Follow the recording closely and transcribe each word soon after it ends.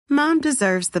Mom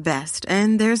deserves the best,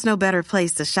 and there's no better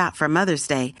place to shop for Mother's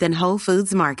Day than Whole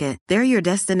Foods Market. They're your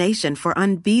destination for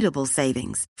unbeatable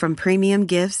savings, from premium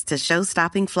gifts to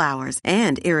show-stopping flowers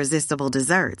and irresistible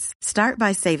desserts. Start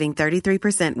by saving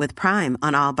 33% with Prime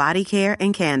on all body care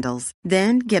and candles.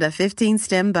 Then get a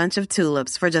 15-stem bunch of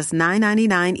tulips for just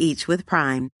 $9.99 each with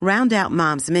Prime. Round out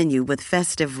Mom's menu with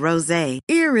festive rosé,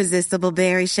 irresistible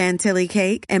berry chantilly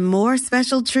cake, and more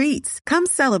special treats. Come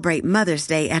celebrate Mother's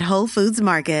Day at Whole Foods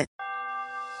Market.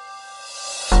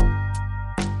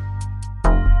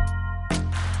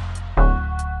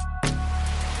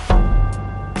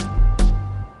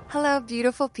 Hello,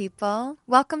 beautiful people.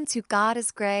 Welcome to God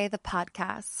is Gray, the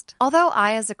podcast. Although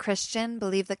I, as a Christian,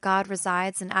 believe that God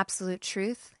resides in absolute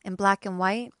truth, in black and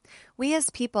white, we as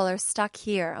people are stuck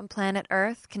here on planet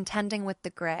Earth contending with the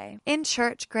gray. In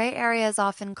church, gray areas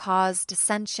often cause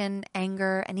dissension,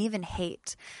 anger, and even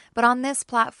hate. But on this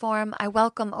platform, I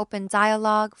welcome open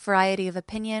dialogue, variety of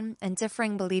opinion, and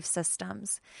differing belief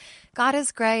systems. God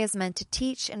is Gray is meant to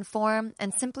teach, inform,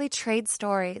 and simply trade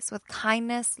stories with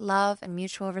kindness, love, and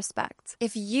mutual respect.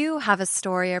 If you have a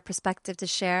story or perspective to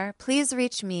share, please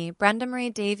reach me, Brenda Marie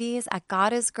Davies, at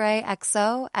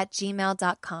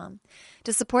godisgrayxo@gmail.com.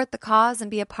 To support the cause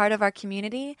and be a part of our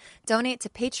community, donate to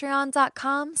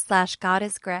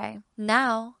patreon.com/godisgray.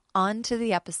 Now, on to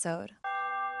the episode.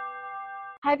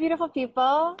 Hi, beautiful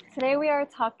people. Today we are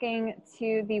talking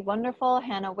to the wonderful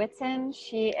Hannah Witten.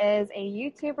 She is a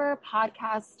YouTuber,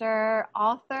 podcaster,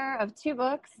 author of 2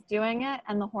 books, Doing It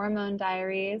and The Hormone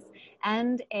Diaries,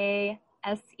 and a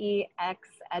SEX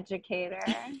educator.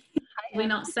 We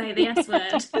not say the S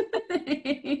word.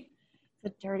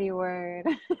 It's a dirty word.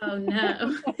 Oh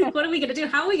no. What are we going to do?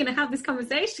 How are we going to have this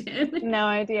conversation? No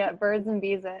idea. Birds and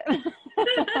bees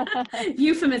it.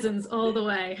 Euphemisms all the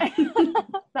way.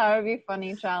 That would be a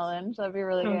funny challenge. That'd be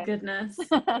really good. Oh goodness.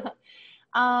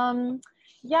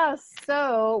 Yeah,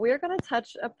 so we're going to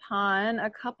touch upon a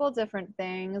couple different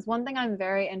things. One thing I'm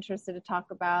very interested to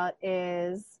talk about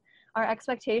is our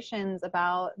expectations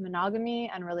about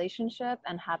monogamy and relationship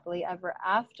and happily ever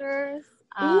afters.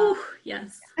 Ooh,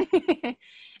 yes.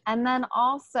 And then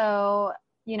also,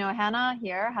 you know, Hannah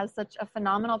here has such a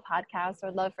phenomenal podcast.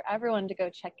 I'd love for everyone to go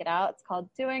check it out. It's called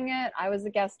Doing It. I was a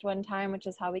guest one time, which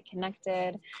is how we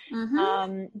connected.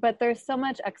 Mm-hmm. But there's so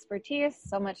much expertise,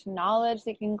 so much knowledge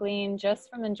that you can glean just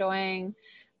from enjoying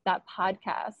that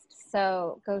podcast.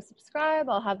 So go subscribe.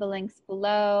 I'll have the links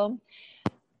below.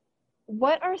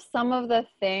 What are some of the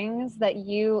things that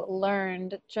you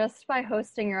learned just by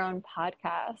hosting your own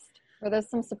podcast? Were there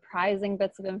some surprising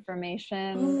bits of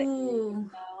information that you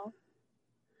didn't know?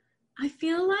 I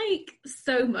feel like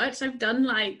so much. I've done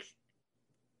like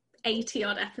 80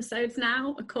 odd episodes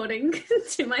now, according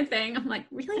to my thing. I'm like,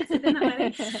 really? Has it been that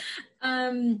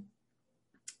many?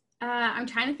 I'm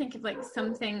trying to think of like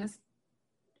some things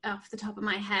off the top of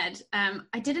my head.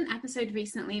 I did an episode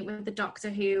recently with a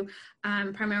doctor who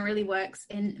primarily works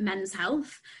in men's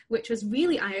health, which was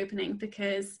really eye-opening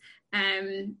because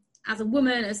as a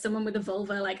woman, as someone with a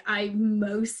vulva, like I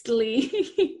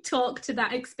mostly talk to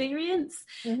that experience.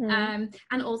 Mm-hmm.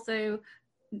 And also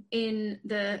in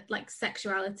the like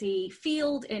sexuality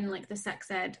field, in like the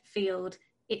sex ed field,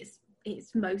 it's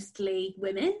mostly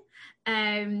women.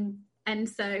 And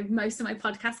so most of my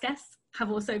podcast guests have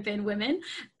also been women.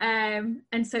 And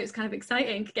so it's kind of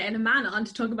exciting getting a man on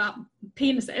to talk about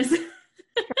penises.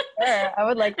 Sure, I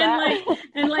would like that.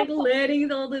 and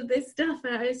learning all of this stuff.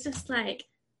 And I was just like,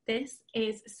 this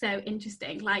is so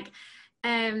interesting. Like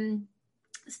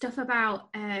stuff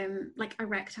about like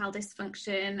erectile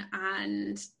dysfunction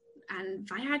and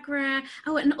Viagra.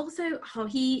 Oh, and also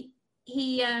he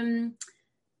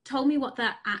told me what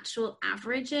the actual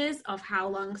average is of how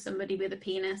long somebody with a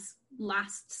penis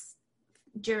lasts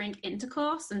during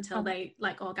intercourse until they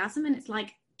like orgasm, and it's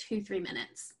like 2-3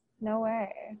 minutes. No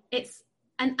way. It's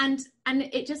and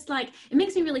it just like it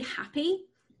makes me really happy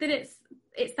that it's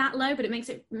that low, but it makes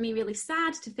me really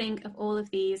sad to think of all of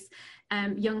these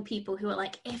young people who are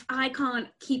like, if I can't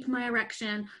keep my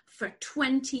erection for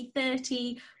 20,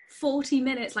 30, 40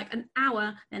 minutes, like an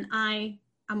hour, then I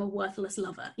am a worthless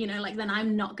lover, you know, like then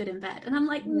I'm not good in bed. And I'm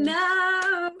like,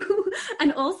 no.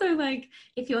 And also like,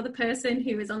 if you're the person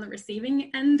who is on the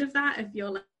receiving end of that, if you're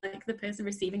like the person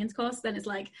receiving intercourse, then it's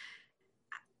like,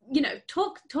 you know,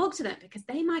 talk to them, because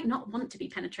they might not want to be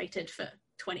penetrated for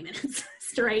 20 minutes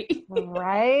straight.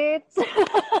 Right.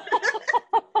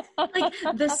 Like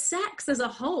the sex as a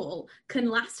whole can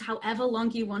last however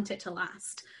long you want it to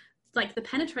last. Like the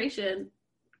penetration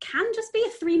can just be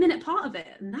a 3-minute part of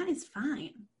it, and that is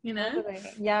fine, you know?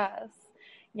 Yes.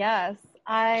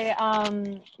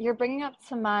 You're bringing up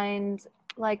to mind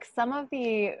like some of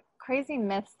the crazy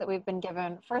myths that we've been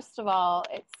given. First of all,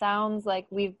 it sounds like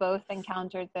we've both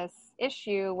encountered this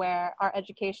issue where our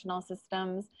educational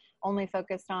systems only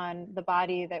focused on the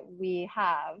body that we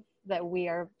have, that we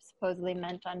are supposedly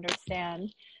meant to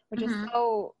understand, which is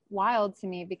so wild to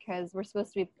me, because we're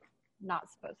supposed to be,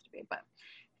 not supposed to be, but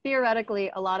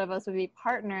theoretically, a lot of us would be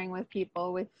partnering with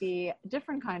people with the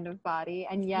different kind of body,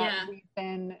 and yet we've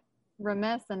been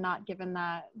remiss and not given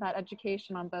that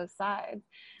education on both sides.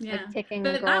 Like taking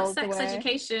but girls that sex away.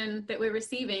 Education that we're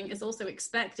receiving is also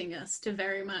expecting us to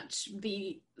very much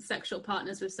be sexual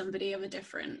partners with somebody of a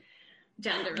different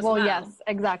gender as well. Yes,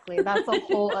 exactly. That's a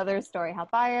whole other story, how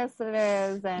biased it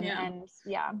is. And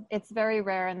it's very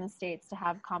rare in the States to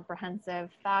have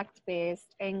comprehensive,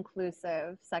 fact-based,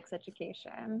 inclusive sex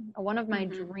education. One of my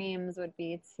dreams would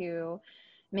be to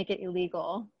make it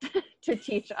illegal to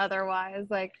teach otherwise.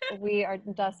 Like, we are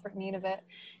in desperate need of it.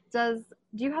 Do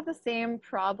you have the same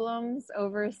problems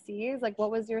overseas? Like,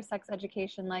 what was your sex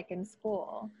education like in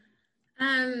school?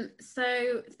 So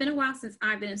it's been a while since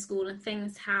I've been in school, and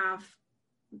things have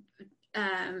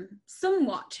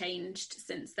somewhat changed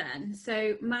since then.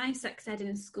 So my sex ed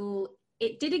in school,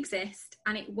 it did exist,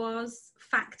 and it was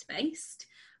fact-based,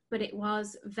 but it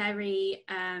was very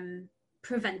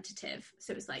preventative.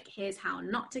 So it was like, here's how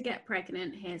not to get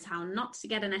pregnant, here's how not to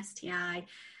get an STI,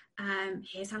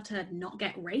 here's how to not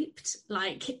get raped.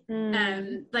 Like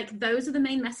those are the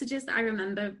main messages that I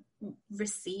remember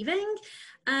receiving.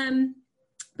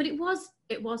 But it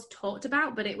was talked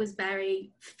about, but it was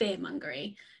very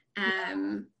fear-mongery.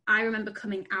 I remember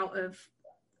coming out of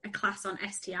a class on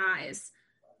STIs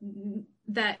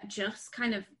that just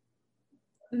kind of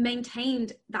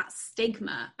maintained that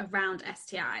stigma around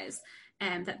STIs.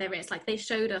 That there is, like, they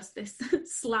showed us this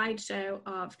slideshow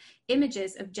of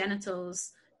images of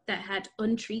genitals that had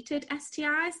untreated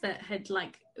STIs that had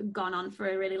like gone on for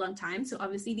a really long time. So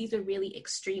obviously these are really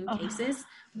extreme cases.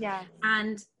 Yeah.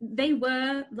 And they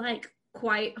were like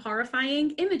quite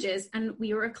horrifying images, and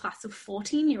we were a class of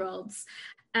 14-year-olds.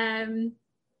 And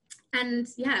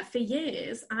yeah, for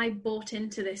years I bought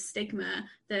into this stigma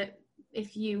that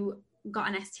if you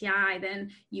got an STI, then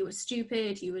you were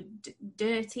stupid, you were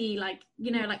dirty, like,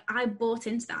 you know, like I bought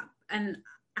into that, and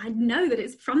I know that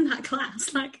it's from that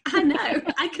class. Like, I know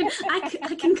I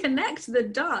can connect the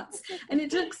dots, and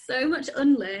it took so much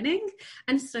unlearning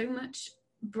and so much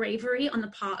bravery on the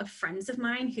part of friends of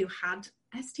mine who had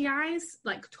STIs,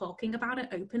 like talking about it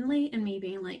openly, and me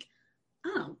being like,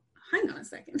 oh, hang on a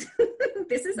second,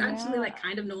 this is actually like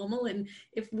kind of normal. And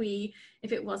if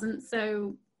it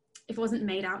wasn't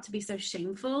made out to be so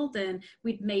shameful, then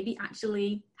we'd maybe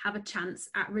actually have a chance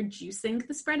at reducing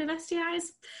the spread of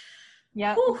STIs.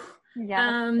 Yeah.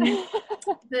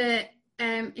 But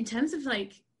in terms of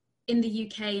like in the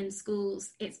UK in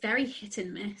schools, it's very hit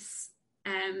and miss.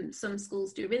 Some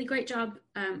schools do a really great job,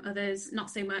 others not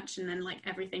so much, and then like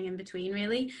everything in between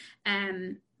really.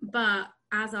 But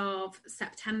as of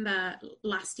September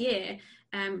last year,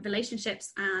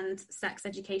 relationships and sex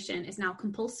education is now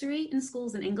compulsory in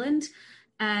schools in England.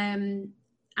 And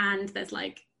there's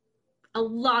like a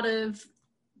lot of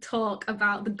talk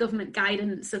about the government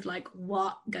guidance of like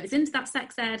what goes into that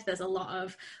sex ed. There's a lot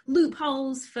of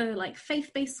loopholes for like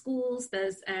faith-based schools.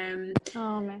 There's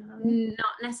not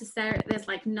necessarily, there's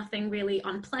like nothing really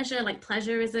on pleasure, like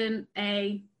pleasure isn't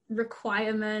a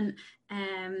requirement.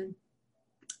 And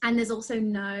there's also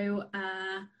no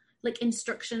like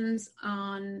instructions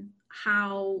on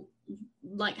how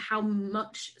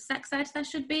much sex ed there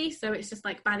should be. So it's just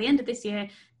like, by the end of this year,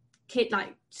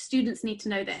 students need to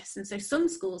know this. And so some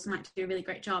schools might do a really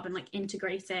great job and like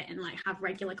integrate it and like have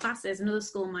regular classes. Another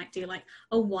school might do like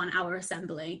a 1-hour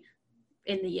assembly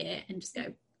in the year and just go,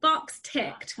 box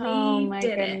ticked, we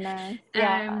did it.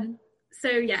 Yeah. So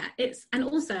yeah, and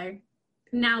also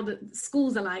now that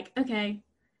schools are like, okay,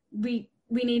 we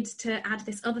need to add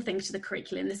this other thing to the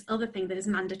curriculum, this other thing that is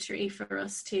mandatory for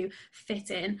us to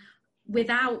fit in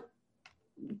without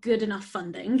good enough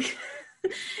funding.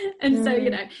 And so,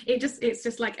 you know, it's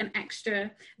just like an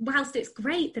extra, whilst it's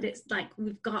great that it's like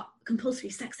we've got compulsory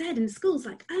sex ed in schools,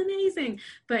 like amazing,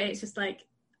 but it's just like,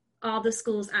 are the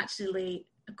schools actually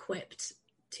equipped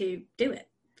to do it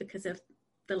because of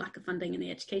the lack of funding in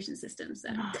the education system? So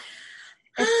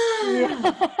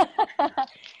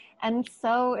And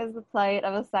so is the plight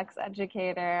of a sex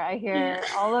educator. I hear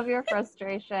all of your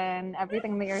frustration,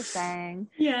 everything that you're saying.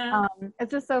 Yeah.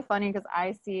 It's just so funny because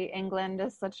I see England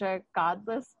as such a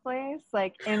godless place,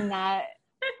 like in that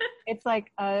it's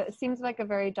like, it seems like a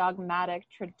very dogmatic,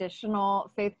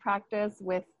 traditional faith practice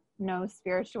with no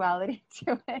spirituality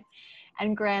to it.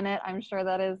 And granted, I'm sure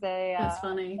that is That's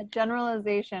funny. a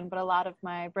generalization, but a lot of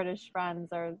my British friends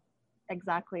are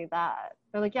exactly that.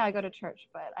 They're like, yeah, I go to church,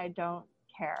 but I don't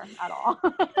care at all.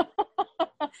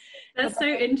 That's so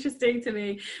interesting to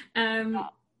me.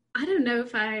 I don't know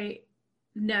if I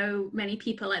know many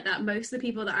people like that. Most of the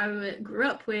people that I grew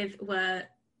up with were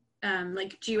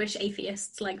like Jewish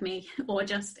atheists like me, or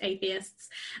just atheists.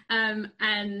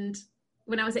 And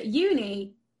when I was at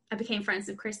uni, I became friends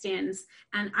with Christians,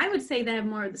 and I would say they're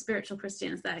more of the spiritual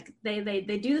Christians. That they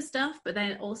do the stuff, but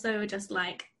they're also just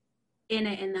like in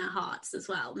it in their hearts as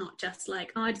well, not just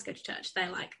like, oh, I just go to church.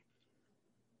 They're like,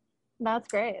 that's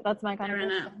great. That's my kind of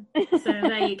Christian. So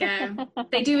there you go.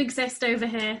 They do exist over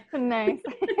here. Nice.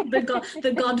 the godful.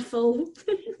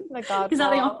 The godful. Is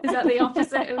that the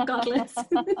opposite of godless?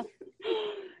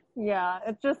 Yeah,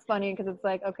 it's just funny because it's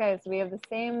like, okay, so we have the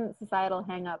same societal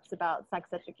hang-ups about sex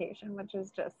education, which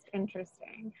is just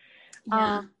interesting.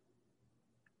 Yeah.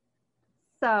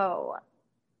 So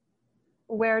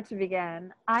where to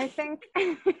begin? I think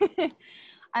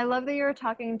I love that you were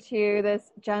talking to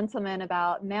this gentleman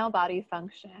about male body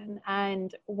function.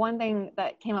 And one thing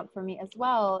that came up for me as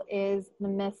well is the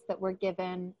myths that we're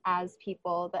given as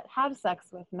people that have sex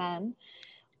with men,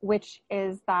 which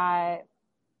is that,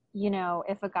 you know,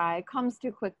 if a guy comes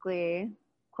too quickly,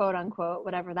 quote unquote,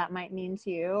 whatever that might mean to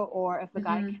you, or if a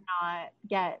guy cannot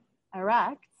get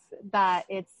erect, that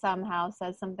it somehow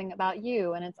says something about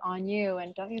you and it's on you.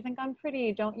 And don't you think I'm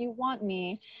pretty? Don't you want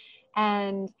me?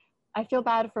 And I feel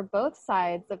bad for both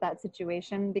sides of that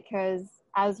situation because,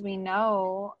 as we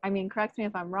know, I mean, correct me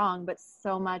if I'm wrong, but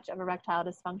so much of erectile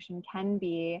dysfunction can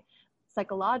be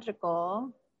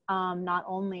psychological, not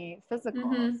only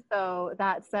physical. So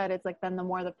that said, it's like then the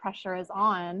more the pressure is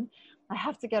on, I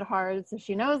have to get hard so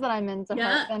she knows that I'm into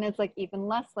her, then it's like even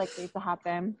less likely to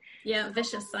happen. Yeah,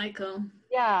 vicious cycle.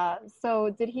 Yeah.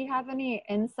 So did he have any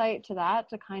insight to that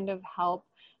to kind of help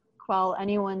quell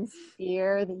anyone's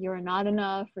fear that you're not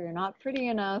enough or you're not pretty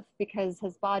enough because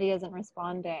his body isn't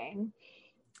responding?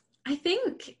 I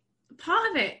think part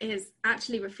of it is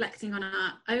actually reflecting on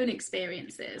our own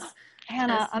experiences.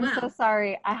 Hannah, I'm so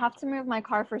sorry. I have to move my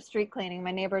car for street cleaning.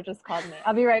 My neighbor just called me.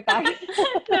 I'll be right back.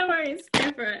 No worries.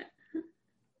 Go for it.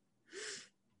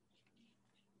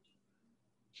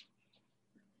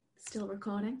 Still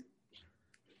recording.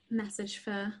 Message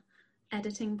for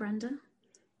editing, Brenda.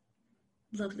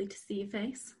 Lovely to see your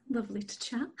face. Lovely to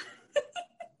chat.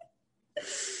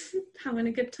 Having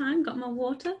a good time. Got my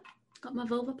water. Got my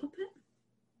vulva puppet.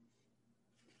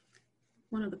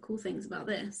 One of the cool things about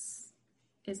this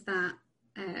is that,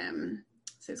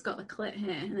 so it's got the clit here,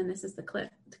 and then this is the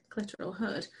clitoral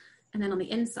hood. And then on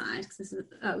the inside, because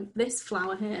this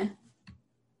flower here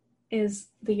is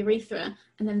the urethra.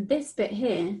 And then this bit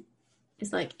here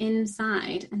is like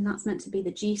inside, and that's meant to be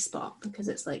the G-spot because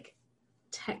it's like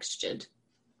textured.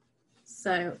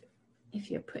 So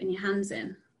if you're putting your hands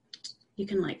in, you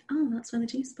can like, oh, that's where the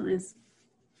G-spot is.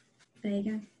 There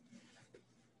you go.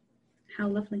 How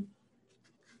lovely.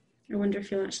 I wonder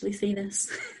if you'll actually see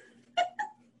this.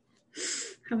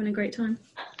 Having a great time.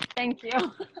 Thank you.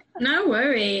 No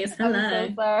worries. Hello. I'm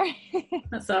so sorry.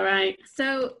 That's all right.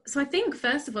 So I think,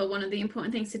 first of all, one of the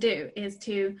important things to do is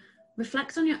to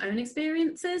reflect on your own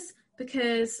experiences,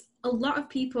 because a lot of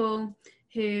people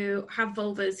who have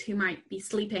vulvas who might be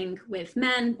sleeping with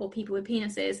men or people with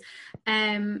penises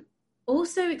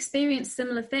also experience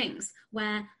similar things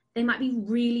where they might be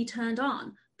really turned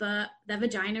on, but their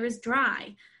vagina is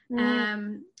dry.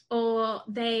 Or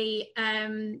they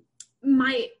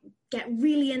might get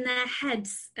really in their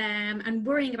heads and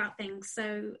worrying about things,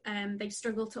 so they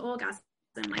struggle to orgasm.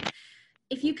 Like,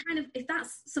 if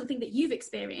that's something that you've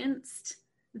experienced,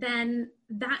 then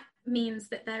that means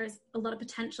that there is a lot of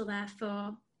potential there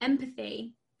for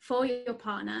empathy for your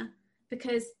partner,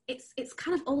 because it's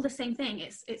kind of all the same thing.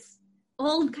 It's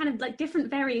all kind of like different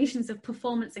variations of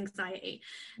performance anxiety.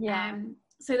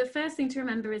 So the first thing to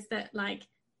remember is that like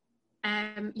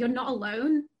you're not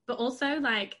alone, but also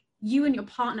like you and your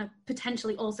partner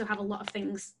potentially also have a lot of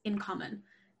things in common,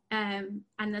 and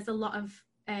there's a lot of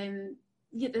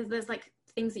there's like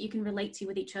things that you can relate to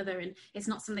with each other, and it's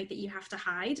not something that you have to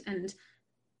hide, and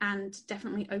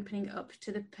definitely opening up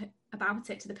about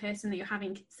it to the person that you're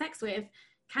having sex with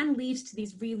can lead to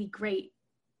these really great,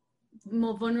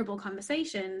 more vulnerable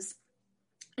conversations.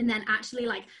 And then actually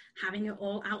like having it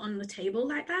all out on the table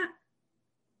like that,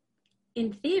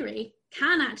 in theory,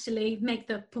 can actually make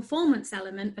the performance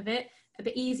element of it a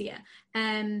bit easier.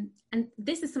 And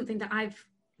this is something that I've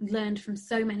learned from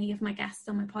so many of my guests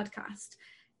on my podcast.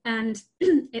 And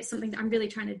it's something that I'm really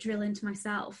trying to drill into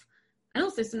myself. And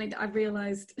also something that I've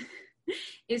realized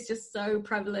is just so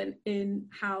prevalent in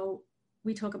how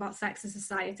we talk about sex in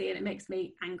society, and it makes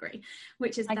me angry,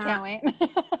 which is I that can't wait.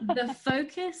 the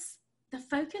focus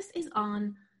is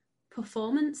on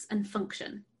performance and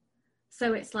function.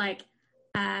 So it's like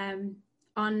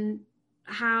on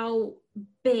how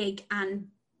big and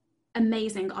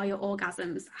amazing are your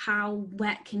orgasms, how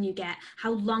wet can you get,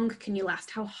 how long can you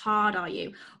last, how hard are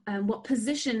you, what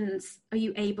positions are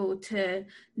you able to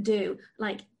do.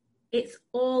 Like, it's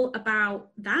all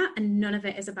about that, and none of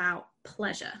it is about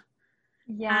pleasure.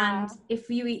 Yeah. And if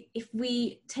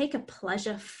we take a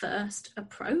pleasure first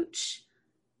approach,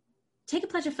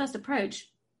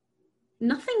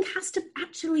 nothing has to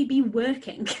actually be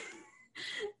working.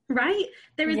 Right?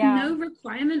 There is no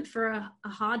requirement for a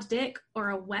hard dick or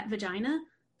a wet vagina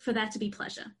for there to be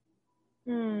pleasure.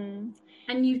 And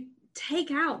you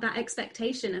take out that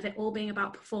expectation of it all being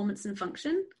about performance and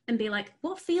function and be like,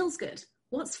 what feels good?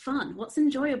 What's fun? What's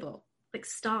enjoyable? Like,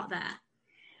 start there.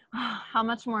 How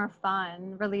much more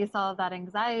fun. Release all of that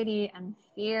anxiety and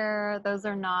fear. Those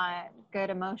are not good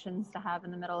emotions to have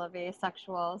in the middle of a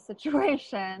sexual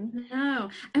situation. No.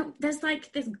 And there's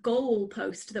like this goal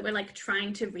post that we're like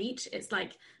trying to reach. It's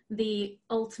like the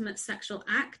ultimate sexual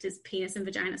act is penis and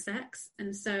vagina sex.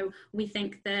 And so we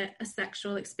think that a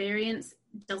sexual experience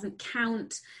doesn't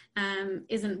count,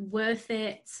 isn't worth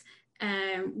it,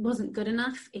 wasn't good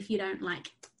enough if you don't like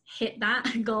hit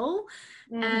that goal.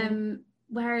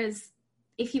 Whereas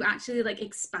if you actually like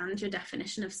expand your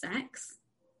definition of sex,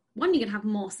 one, you can have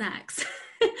more sex,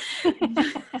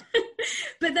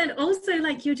 but then also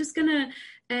like you're just gonna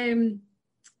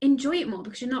enjoy it more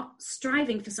because you're not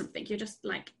striving for something. You're just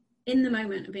like in the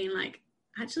moment of being like,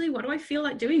 actually, what do I feel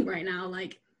like doing right now?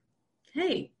 Like,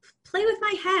 hey, play with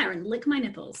my hair and lick my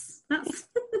nipples. That's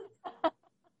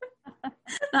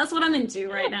that's what I'm into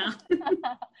right now.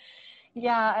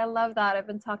 Yeah, I love that. I've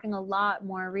been talking a lot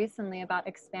more recently about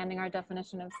expanding our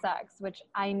definition of sex, which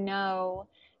I know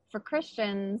for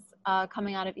Christians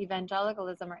coming out of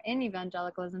evangelicalism or in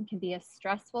evangelicalism can be a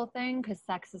stressful thing because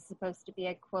sex is supposed to be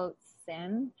a, quote,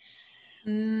 sin.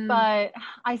 But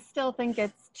I still think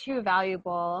it's too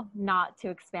valuable not to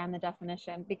expand the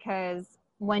definition, because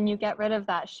when you get rid of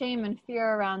that shame and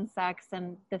fear around sex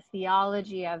and the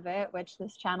theology of it, which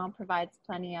this channel provides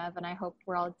plenty of, and I hope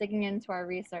we're all digging into our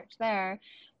research there.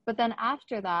 But then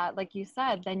after that, like you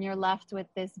said, then you're left with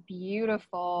this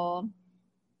beautiful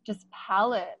just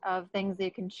palette of things that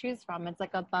you can choose from. It's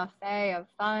like a buffet of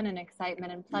fun and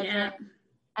excitement and pleasure. Yeah.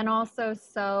 And also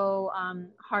so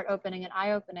heart-opening and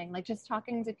eye-opening. Like just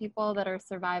talking to people that are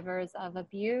survivors of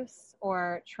abuse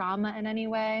or trauma in any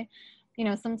way, you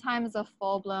know, sometimes a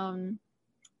full-blown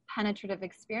penetrative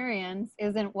experience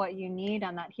isn't what you need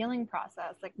on that healing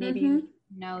process. Like maybe you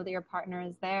know that your partner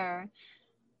is there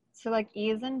to like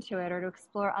ease into it or to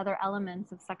explore other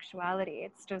elements of sexuality.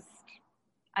 It's just,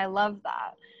 I love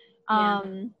that.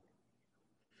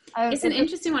 It's an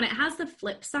interesting one. It has the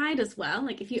flip side as well.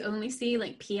 Like if you only see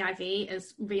like PIV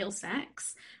as real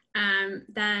sex,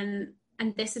 then,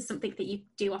 and this is something that you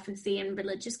do often see in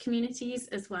religious communities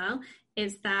as well,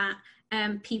 is that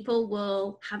people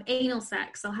will have anal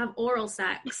sex, they'll have oral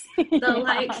sex, they'll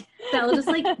they'll just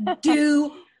like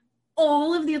do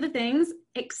all of the other things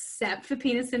except for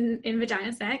penis and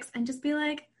vagina sex and just be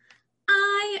like,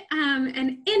 I am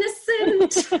an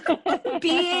innocent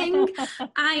being.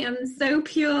 I am so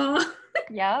pure.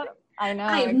 Yeah, I know.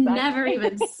 I've never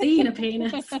even seen a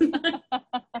penis. Because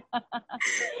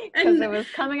it was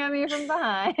coming at me from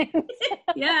behind.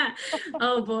 Yeah.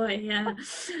 Oh boy. Yeah.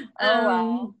 Oh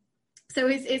wow. So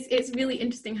it's really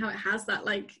interesting how it has that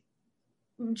like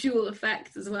dual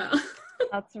effect as well.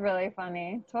 That's really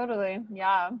funny. Totally.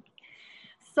 Yeah.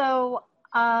 So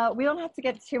we don't have to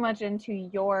get too much into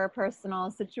your personal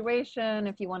situation.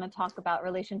 If you want to talk about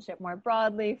relationship more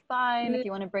broadly, fine. If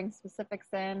you want to bring specifics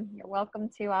in, you're welcome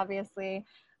to, obviously.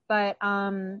 But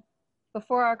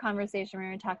before our conversation, we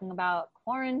were talking about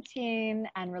quarantine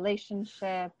and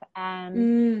relationship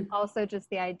and also just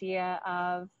the idea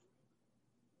of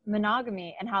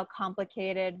monogamy and how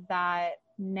complicated that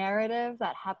narrative,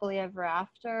 that happily ever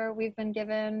after we've been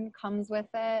given, comes with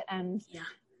it. And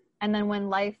then when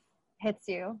life hits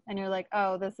you and you're like,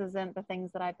 oh, this isn't the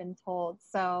things that I've been told.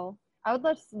 So I would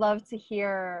just love to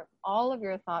hear all of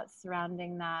your thoughts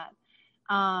surrounding that.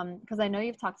 Because I know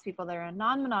you've talked to people that are in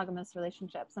non-monogamous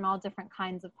relationships and all different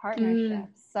kinds of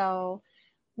partnerships. So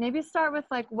maybe start with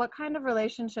like, what kind of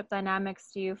relationship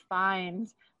dynamics do you find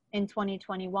in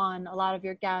 2021 a lot of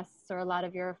your guests or a lot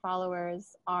of your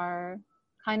followers are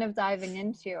kind of diving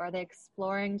into? Are they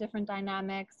exploring different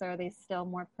dynamics, or are they still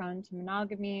more prone to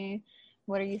monogamy?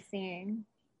 What are you seeing?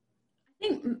 I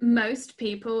think most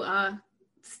people are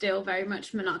still very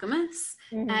much monogamous.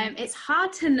 Mm-hmm. It's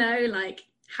hard to know like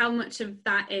how much of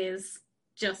that is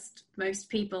just most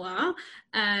people are,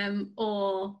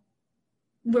 or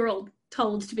we're all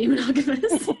told to be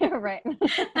monogamous. Right.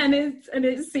 and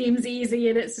it seems easy,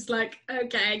 and it's just like,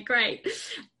 okay, great.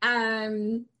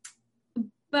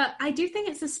 But I do think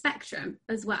it's a spectrum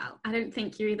as well. I don't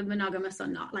think you're either monogamous or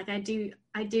not. Like I do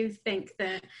think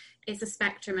that it's a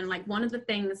spectrum. And like one of the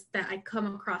things that I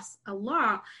come across a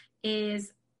lot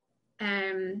is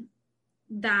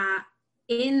that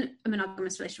in a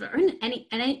monogamous relationship, or in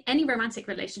any romantic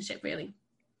relationship really,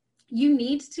 you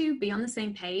need to be on the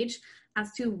same page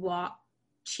as to what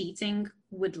cheating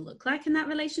would look like in that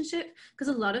relationship,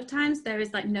 because a lot of times there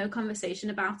is like no conversation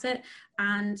about it,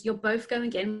 and you're both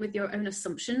going in with your own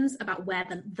assumptions about where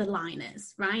the line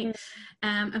is, right?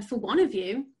 And for one of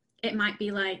you, it might be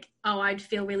like, oh, I'd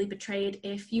feel really betrayed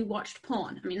if you watched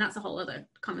porn. I mean, that's a whole other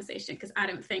conversation, because I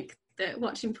don't think that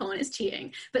watching porn is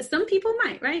cheating, but some people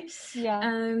might, right?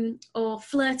 Yeah. Or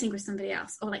flirting with somebody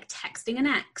else, or like texting an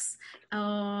ex,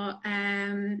 or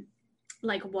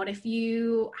like what if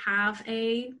you have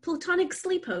a platonic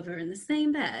sleepover in the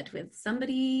same bed with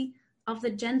somebody of the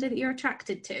gender that you're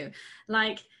attracted to?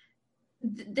 Like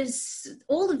there's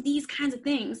all of these kinds of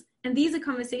things, and these are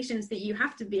conversations that you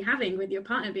have to be having with your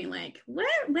partner, being like, where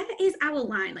is our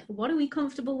line? Like, what are we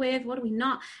comfortable with? What are we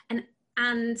not?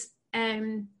 And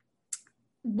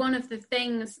one of the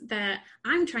things that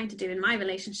I'm trying to do in my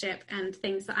relationship, and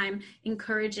things that I'm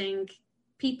encouraging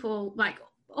people, like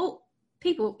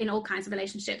people in all kinds of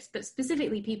relationships, but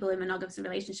specifically people in monogamous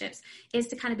relationships, is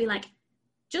to kind of be like,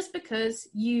 just because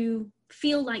you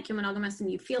feel like you're monogamous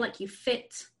and you feel like you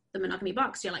fit the monogamy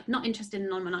box, you're like not interested in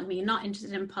non-monogamy, you're not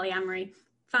interested in polyamory,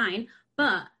 fine,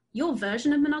 but your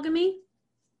version of monogamy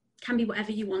can be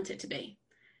whatever you want it to be.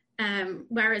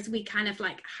 Whereas we kind of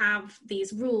like have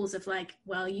these rules of like,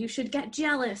 well, you should get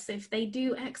jealous if they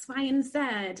do X, Y, and Z,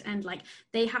 and like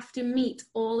they have to meet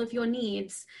all of your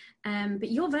needs.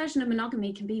 But your version of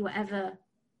monogamy can be whatever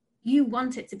you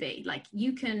want it to be. Like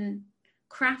you can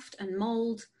craft and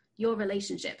mold your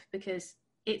relationship because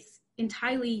it's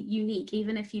entirely unique,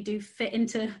 even if you do fit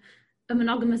into a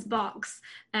monogamous box.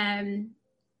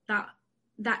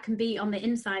 That can be on the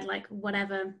inside, like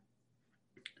whatever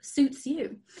suits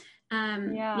you.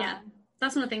 Yeah,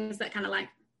 that's one of the things that kind of like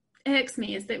irks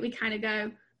me, is that we kind of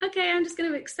go, okay, I'm just going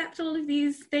to accept all of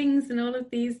these things and all of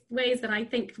these ways that I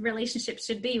think relationships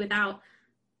should be, without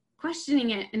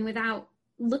questioning it and without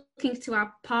looking to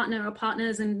our partner or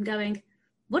partners and going,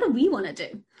 what do we want to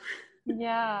do?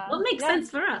 Yeah. What makes sense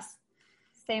for us?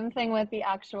 Same thing with the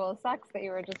actual sex that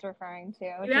you were just referring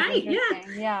to. Which right, is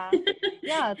interesting. Yeah.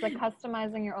 Yeah, it's like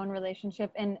customizing your own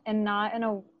relationship and not in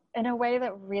a way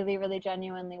that really, really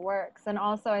genuinely works. And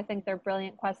also, I think they're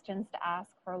brilliant questions to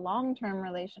ask for long-term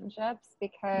relationships,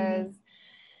 because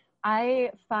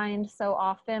I find so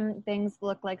often things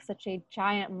look like such a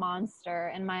giant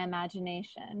monster in my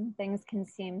imagination. Things can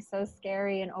seem so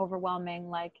scary and overwhelming.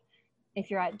 Like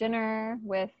if you're at dinner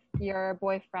with your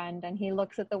boyfriend and he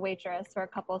looks at the waitress for a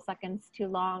couple seconds too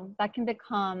long, that can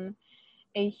become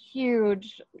a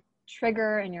huge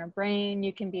trigger in your brain.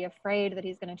 You can be afraid that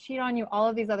he's going to cheat on you, all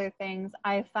of these other things.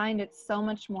 I find it so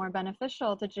much more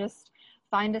beneficial to just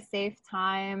find a safe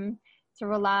time to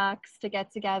relax, to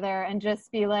get together and just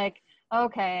be like,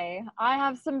 okay, I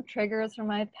have some triggers from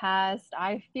my past.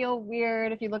 I feel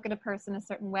weird if you look at a person a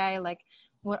certain way. Like,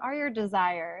 what are your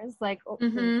desires? Like,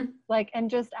 and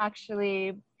just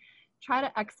actually try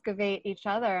to excavate each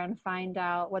other and find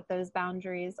out what those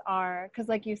boundaries are. Because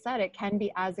like you said, it can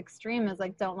be as extreme as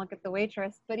like, don't look at the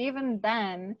waitress. But even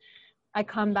then, I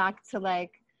come back to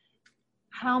like,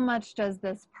 how much does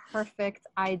this perfect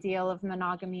ideal of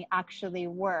monogamy actually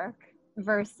work,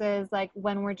 versus like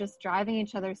when we're just driving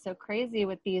each other so crazy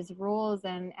with these rules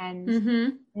and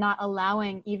not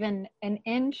allowing even an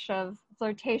inch of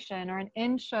flirtation or an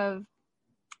inch of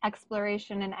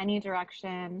exploration in any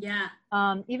direction.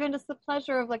 Even just the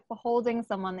pleasure of like beholding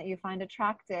someone that you find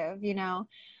attractive, you know.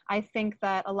 I think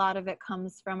that a lot of it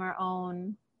comes from our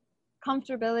own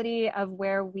comfortability of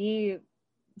where we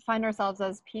find ourselves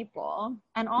as people,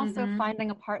 and also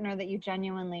finding a partner that you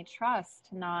genuinely trust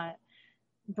to not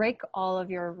break all of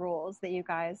your rules that you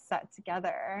guys set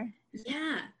together.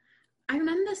 I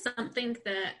remember something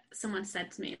that someone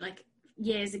said to me like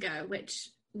years ago, which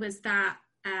was that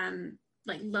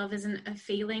like love isn't a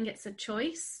feeling, it's a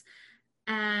choice.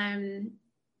 And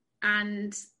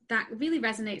that really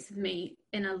resonates with me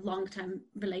in a long-term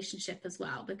relationship as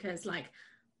well, because like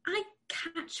I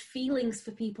catch feelings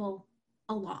for people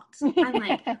a lot. I'm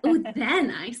like, oh, they're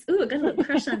nice. Oh, I got a little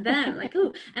crush on them. Like,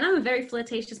 oh, and I'm a very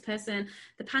flirtatious person.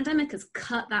 The pandemic has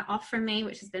cut that off from me,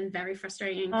 which has been very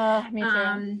frustrating.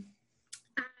 Me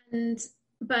too.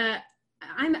 But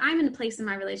I'm in a place in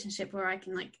my relationship where I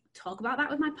can like talk about that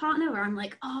with my partner, where I'm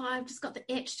like, oh, I've just got the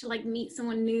itch to like meet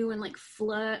someone new and like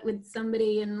flirt with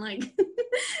somebody and like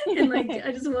and like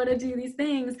I just want to do these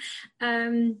things,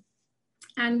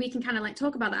 and we can kind of like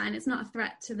talk about that, and it's not a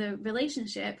threat to the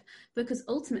relationship, because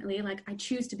ultimately like I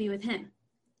choose to be with him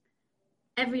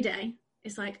every day.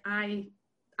 It's like I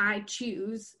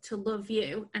choose to love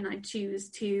you, and I choose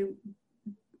to,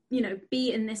 you know,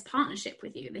 be in this partnership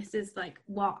with you. This is like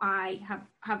what I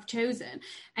have chosen,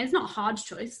 and it's not a hard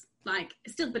choice, like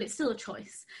but it's still a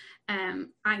choice.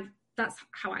 That's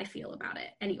how I feel about it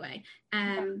anyway.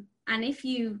 And if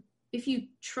you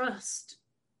trust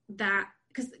that,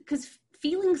 because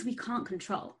feelings we can't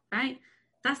control, right?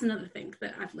 That's another thing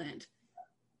that I've learned.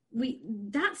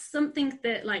 That's something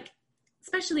that, like,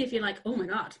 especially if you're like, oh my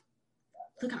God,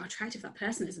 look how attractive that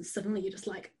person is, and suddenly you're just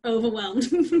like overwhelmed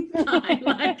by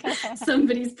like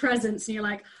somebody's presence, and you're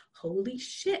like, holy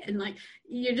shit, and like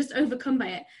you're just overcome by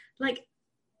it. Like,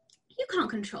 you can't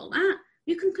control that.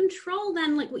 You can control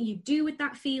then like what you do with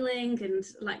that feeling and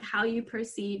like how you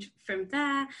proceed from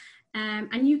there,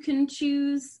 and you can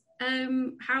choose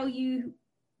how you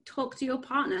talk to your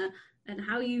partner and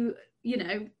how you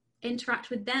know,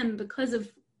 interact with them because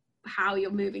of how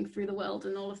you're moving through the world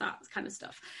and all of that kind of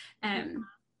stuff.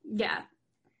 Yeah,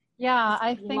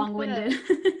 I think long-winded.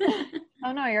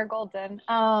 Oh no, you're golden.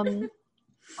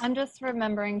 I'm just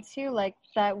remembering too, like,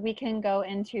 that we can go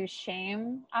into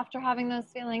shame after having those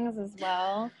feelings as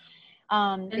well.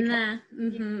 Because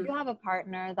you have a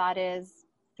partner that is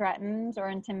threatened or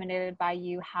intimidated by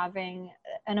you having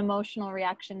an emotional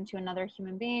reaction to another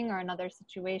human being or another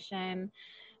situation.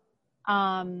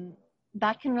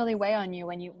 That can really weigh on you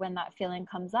when that feeling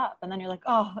comes up, and then you're like,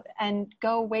 oh, and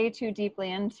go way too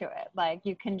deeply into it. Like,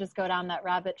 you can just go down that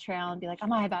rabbit trail and be like,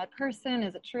 am I a bad person?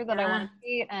 Is it true that I want to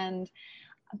cheat?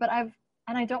 But I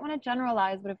don't want to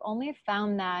generalize, but I've only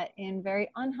found that in very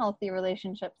unhealthy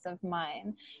relationships of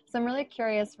mine. So I'm really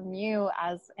curious from you,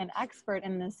 as an expert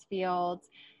in this field,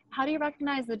 how do you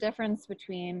recognize the difference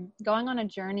between going on a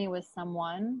journey with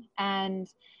someone and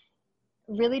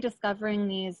really discovering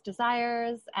these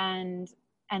desires and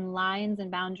lines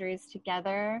and boundaries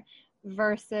together,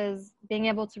 versus being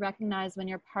able to recognize when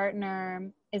your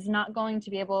partner is not going to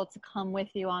be able to come with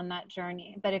you on that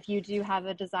journey? But if you do have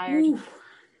a desire to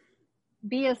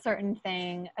be a certain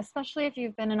thing, especially if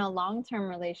you've been in a long-term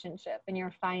relationship and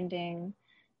you're finding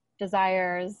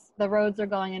desires, the roads are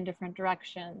going in different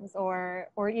directions, or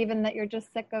even that you're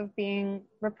just sick of being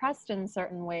repressed in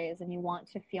certain ways and you want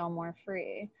to feel more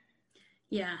free.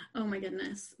 Yeah. Oh my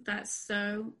goodness. That's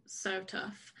so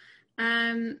tough.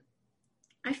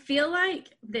 I feel like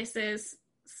this is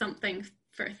something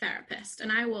for a therapist,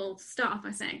 and I will start off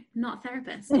by saying, I'm not a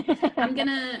therapist. I'm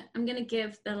gonna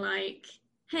give the like,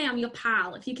 hey, I'm your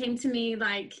pal. If you came to me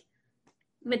like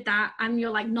with that, I'm your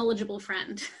like knowledgeable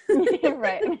friend.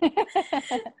 Right.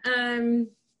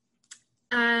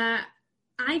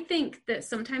 I think that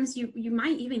sometimes you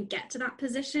might even get to that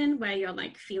position where you're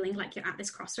like feeling like you're at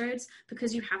this crossroads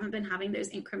because you haven't been having those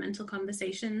incremental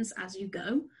conversations as you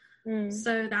go.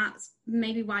 So that's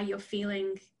maybe why you're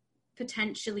feeling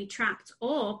potentially trapped,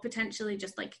 or potentially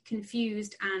just like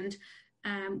confused and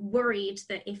worried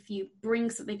that if you bring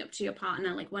something up to your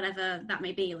partner, like whatever that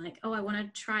may be, like, oh, I want to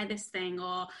try this thing,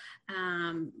 or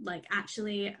like,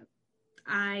 actually,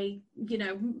 I, you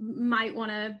know, might want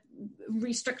to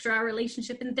restructure our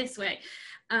relationship in this way.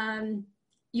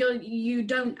 You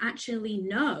don't actually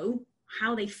know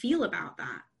how they feel about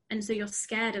that. And so you're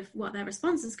scared of what their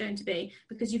response is going to be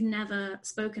because you've never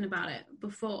spoken about it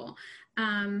before.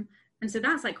 And so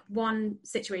that's like one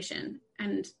situation.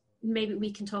 And maybe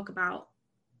we can talk about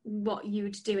what you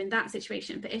would do in that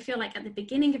situation. But if you're like at the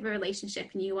beginning of a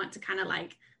relationship and you want to kind of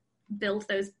like build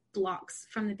those blocks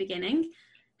from the beginning,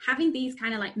 having these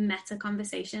kind of like meta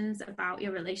conversations about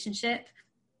your relationship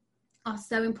are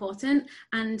so important.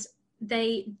 And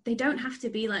they don't have to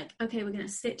be like, okay, we're going to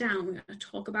sit down, we're going to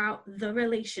talk about the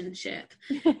relationship.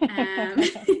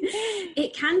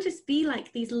 It can just be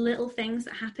like these little things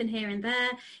that happen here and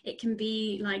there. It can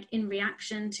be like in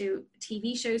reaction to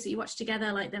TV shows that you watch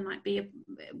together. Like there might be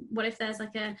what if there's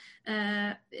like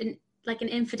an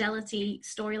infidelity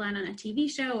storyline on a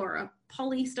TV show, or a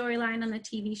poly storyline on a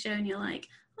TV show, and you're like,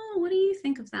 oh, what do you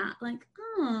think of that? Like,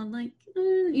 oh, like,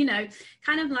 you know,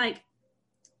 kind of like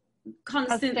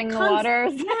testing the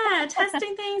waters. Yeah,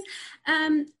 testing things.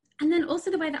 And then also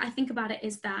the way that I think about it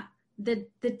is that the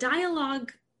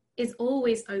dialogue is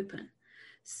always open.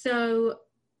 So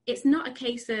it's not a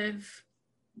case of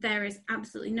there is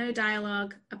absolutely no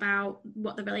dialogue about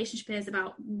what the relationship is,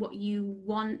 about what you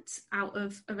want out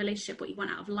of a relationship, what you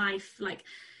want out of life, like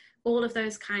all of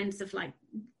those kinds of like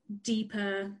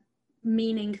deeper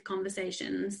meaning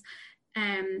conversations.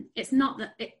 It's not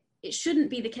that it shouldn't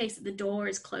be the case that the door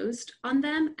is closed on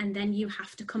them and then you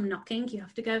have to come knocking. You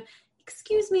have to go,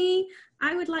 excuse me,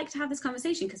 I would like to have this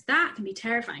conversation, because that can be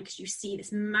terrifying, because you see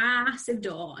this massive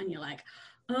door and you're like,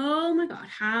 oh my God,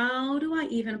 how do I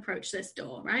even approach this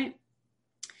door, right?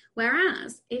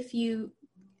 Whereas if you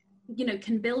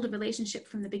can build a relationship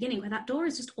from the beginning where that door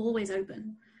is just always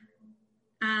open.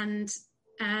 And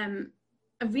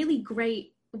a really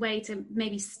great way to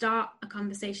maybe start a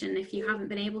conversation, if you haven't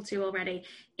been able to already,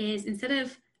 is instead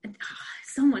of,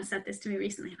 someone said this to me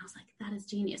recently and I was like, that is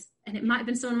genius. And it might have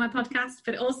been someone on my podcast,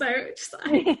 but also just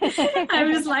I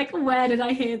was like, where did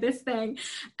I hear this thing?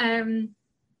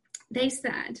 They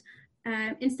said,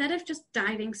 instead of just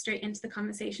diving straight into the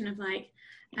conversation of like,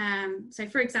 so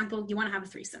for example, you want to have a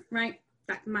threesome, right?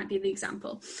 That might be the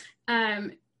example.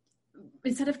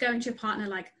 Instead of going to your partner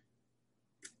like,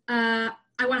 I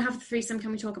want to have a threesome,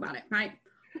 can we talk about it, right?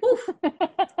 Oof,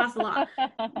 that's a lot.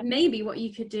 Maybe what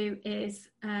you could do is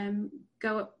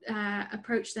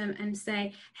approach them and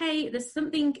say, hey, there's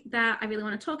something that I really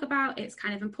want to talk about. It's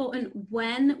kind of important.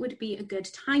 When would be a good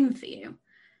time for you?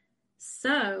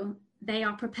 So they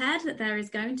are prepared that there is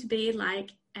going to be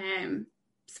like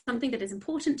something that is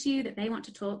important to you that they want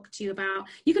to talk to you about.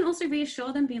 You can also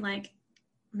reassure them, being like,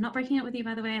 I'm not breaking up with you,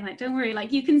 by the way, like, don't worry,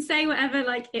 like, you can say whatever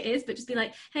like it is, but just be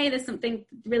like, hey, there's something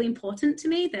really important to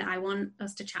me that I want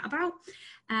us to chat about.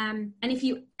 And if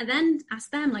you then ask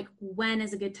them like, when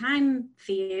is a good time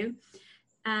for you,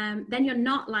 then you're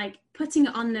not like putting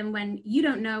it on them when you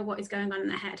don't know what is going on in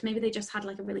their head. Maybe they just had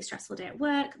like a really stressful day at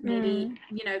work. Maybe,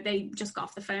 they just got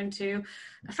off the phone to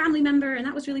a family member and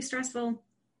that was really stressful.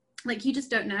 Like, you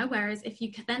just don't know. Whereas if you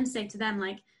could then say to them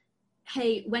like,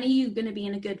 hey, when are you going to be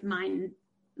in a good mind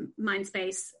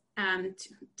space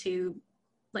to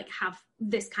like have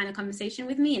this kind of conversation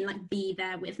with me and like be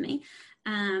there with me,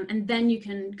 and then you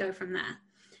can go from there,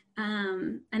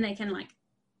 and they can like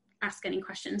ask any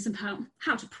questions about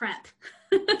how to prep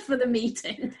for the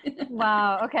meeting.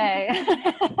 Wow. Okay.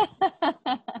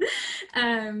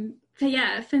 But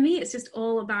yeah, for me it's just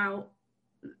all about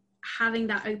having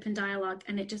that open dialogue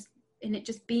and it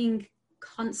just being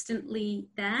constantly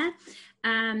there.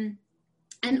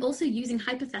 And also using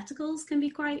hypotheticals can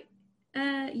be quite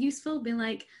useful, being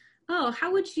like, oh,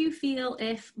 how would you feel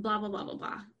if blah, blah, blah, blah,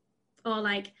 blah? Or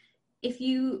like, if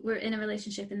you were in a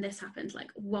relationship and this happened, like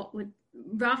what would,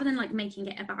 rather than like making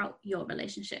it about your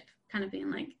relationship, kind of being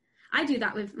like, I do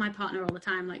that with my partner all the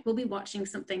time. Like, we'll be watching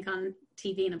something on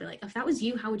TV and I'll be like, if that was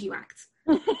you, how would you act?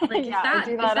 Like, yeah, I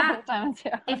do that all the time too.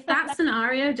 If that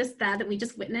scenario just there that we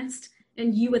just witnessed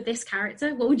and you were this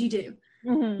character, what would you do?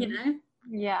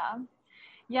 Mm-hmm.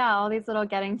 Yeah, all these little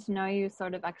getting to know you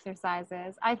sort of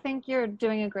exercises. I think you're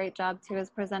doing a great job too, as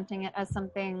presenting it as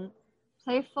something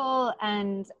playful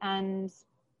and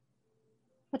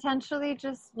potentially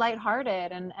just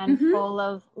lighthearted and full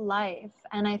of life.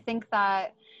 And I think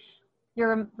that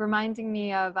you're reminding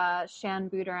me of Shan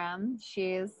Budaram.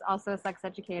 She's also a sex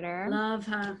educator. Love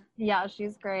her. Yeah,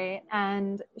 she's great.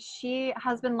 And she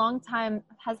has been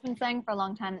saying for a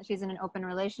long time that she's in an open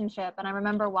relationship. And I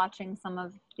remember watching some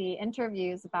of the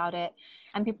interviews about it,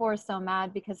 and people were so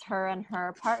mad because her and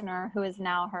her partner, who is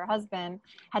now her husband,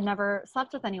 had never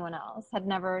slept with anyone else, had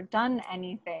never done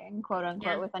anything, quote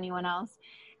unquote, with anyone else.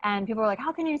 And people were like,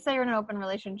 how can you say you're in an open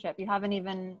relationship? You haven't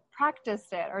even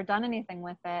practiced it or done anything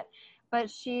with it. But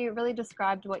she really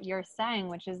described what you're saying,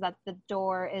 which is that the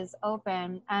door is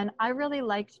open. And I really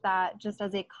liked that just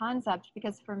as a concept,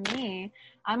 because for me,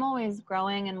 I'm always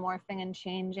growing and morphing and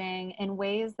changing in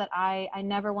ways that I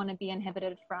never want to be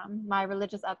inhibited from. My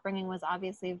religious upbringing was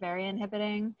obviously very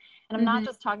inhibiting. And I'm not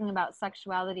just talking about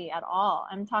sexuality at all.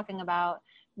 I'm talking about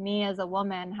me as a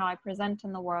woman, how I present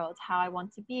in the world, how I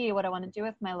want to be, what I want to do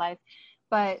with my life.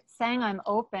 But saying I'm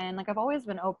open, like I've always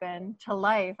been open to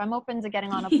life. I'm open to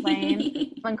getting on a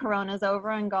plane when Corona's over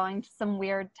and going to some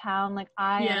weird town. Like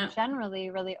I am generally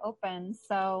really open.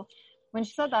 So when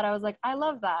she said that, I was like, I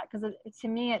love that. Because to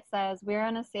me, it says we're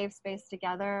in a safe space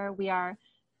together. We are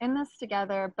in this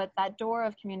together, but that door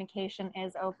of communication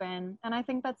is open. And I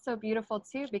think that's so beautiful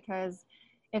too, because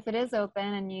if it is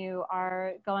open and you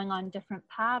are going on different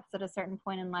paths at a certain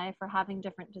point in life or having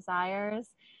different desires,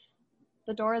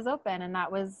 the door is open, and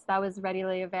that was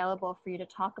readily available for you to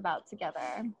talk about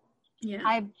together. Yeah.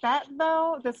 I bet,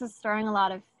 though, this is stirring a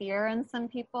lot of fear in some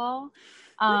people.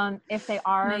 If they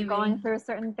are going through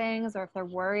certain things, or if they're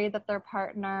worried that their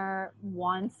partner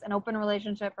wants an open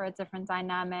relationship or a different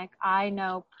dynamic. I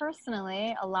know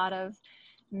personally a lot of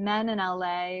men in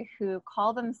LA who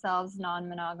call themselves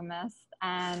non-monogamous,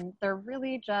 and they're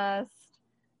really just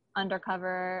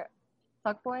undercover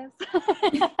fuckboys.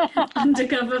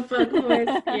 Undercover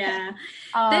fuckboys, yeah.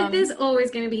 There's always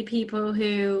going to be people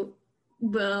who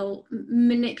will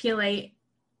manipulate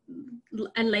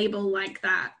a label like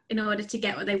that in order to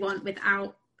get what they want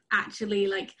without actually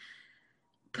like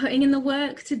putting in the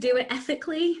work to do it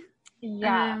ethically.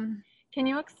 Yeah. Can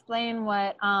you explain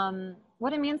what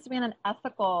it means to be in an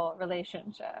ethical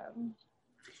relationship?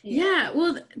 Yeah,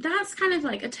 well, that's kind of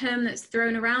like a term that's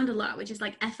thrown around a lot, which is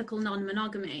like ethical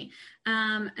non-monogamy.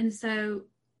 And so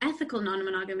ethical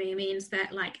non-monogamy means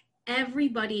that like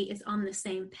everybody is on the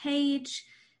same page.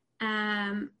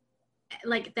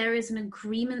 Like there is an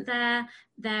agreement there.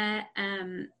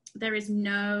 There is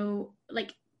no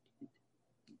like,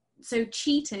 so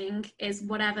cheating is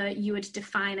whatever you would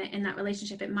define it in that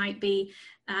relationship. It might be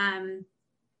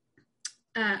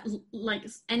like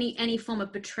any form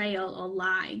of betrayal or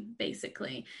lie,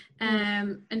 basically.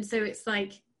 And so it's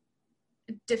like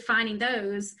defining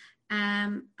those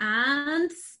and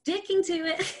sticking to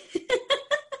it.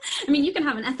 I mean, you can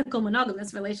have an ethical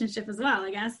monogamous relationship as well, I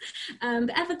guess.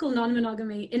 The ethical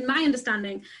non-monogamy, in my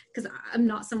understanding, because I'm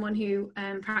not someone who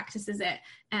practices it,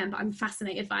 but I'm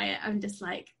fascinated by it. I'm just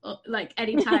like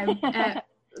anytime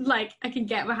like I can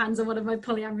get my hands on one of my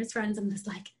polyamorous friends, I'm just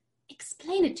like,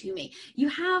 explain it to me. You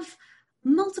have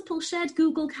multiple shared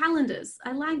Google calendars.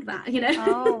 I like that, you know.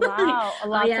 Oh wow, a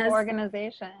lot of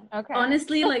organization. Okay.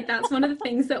 Honestly, like that's one of the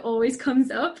things that always comes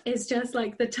up is just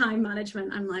like the time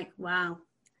management. I'm like, wow,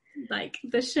 like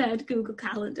the shared Google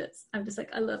calendars. I'm just like,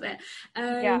 I love it.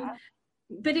 Yeah.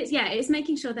 But it's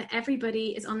making sure that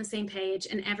everybody is on the same page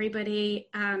and everybody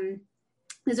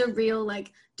there's a real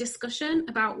like discussion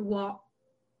about what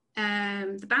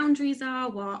the boundaries are,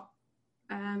 what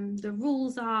the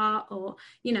rules are, or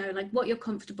you know, like what you're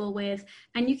comfortable with.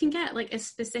 And you can get like as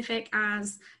specific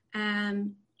as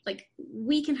like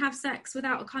we can have sex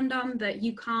without a condom, but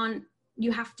you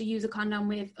have to use a condom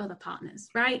with other partners,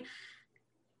 right?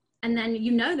 And then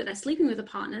you know that they're sleeping with the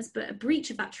partners, but a breach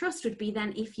of that trust would be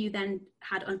then if you then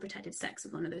had unprotected sex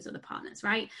with one of those other partners,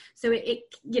 right? So it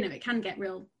you know, it can get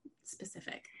real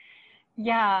specific.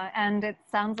 Yeah, and it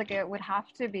sounds like it would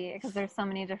have to be because there's so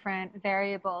many different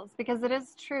variables. Because it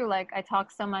is true, like I talk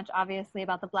so much obviously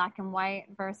about the black and white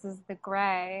versus the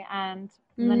gray, and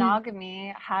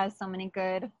monogamy has so many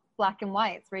good black and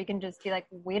whites where you can just be like,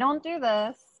 we don't do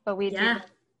this, but we do.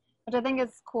 Which I think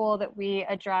is cool that we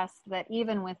address that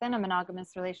even within a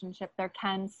monogamous relationship, there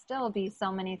can still be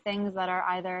so many things that are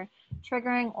either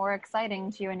triggering or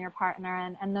exciting to you and your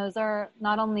partner. And those are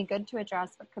not only good to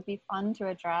address, but could be fun to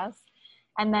address.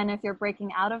 And then if you're breaking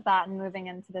out of that and moving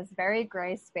into this very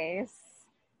gray space,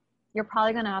 you're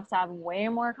probably going to have way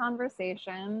more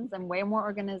conversations and way more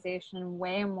organization,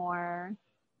 way more,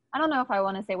 I don't know if I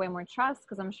want to say way more trust,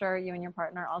 because I'm sure you and your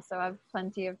partner also have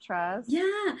plenty of trust.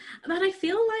 Yeah, but I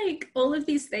feel like all of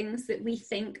these things that we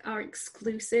think are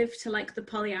exclusive to like the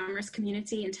polyamorous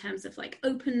community in terms of like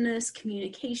openness,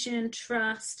 communication,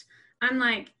 trust, I'm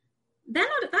like, they're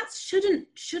not, that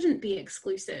shouldn't be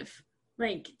exclusive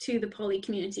like to the poly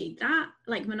community. That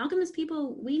like monogamous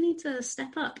people, we need to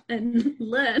step up and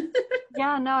learn.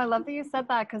 Yeah, no, I love that you said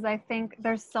that, because I think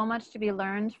there's so much to be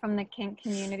learned from the kink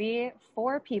community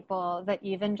for people that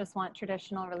even just want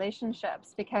traditional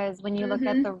relationships. Because when you look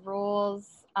at the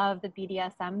rules of the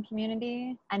BDSM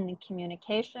community and the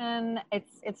communication,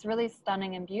 it's really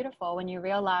stunning and beautiful when you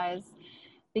realize,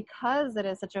 because it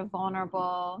is such a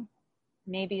vulnerable,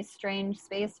 maybe strange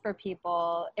space for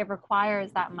people, it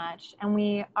requires that much. And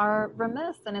we are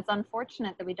remiss, and it's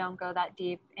unfortunate that we don't go that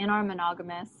deep in our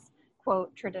monogamous,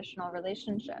 quote, traditional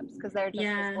relationships, because they're just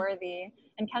as worthy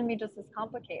and can be just as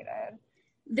complicated.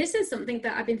 This is something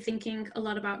that I've been thinking a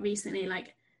lot about recently,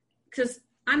 like, because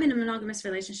I'm in a monogamous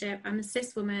relationship, I'm a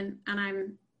cis woman, and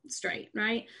I'm straight,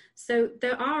 right? So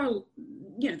there are,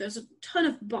 you know, there's a ton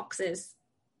of boxes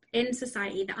in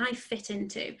society that I fit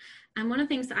into. And one of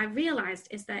the things that I realized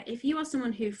is that if you are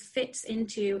someone who fits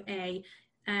into a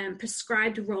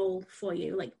prescribed role for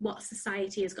you, like what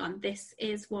society has gone, this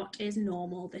is what is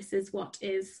normal, this is what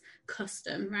is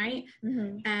custom, right?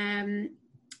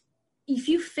 If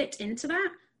you fit into that,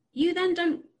 you then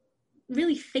don't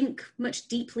really think much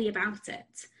deeply about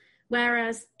it.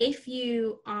 Whereas if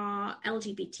you are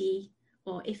LGBT,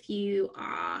 or if you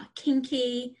are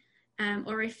kinky,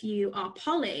 or if you are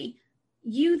poly,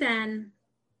 you then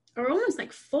are almost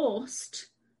like forced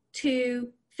to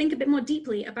think a bit more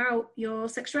deeply about your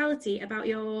sexuality, about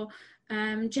your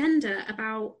gender,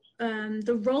 about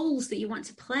the roles that you want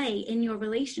to play in your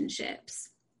relationships,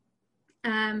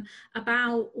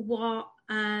 about what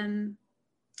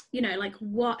like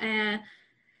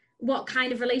what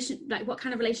kind of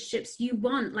relationships you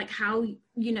want, like how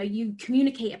you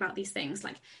communicate about these things.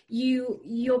 Like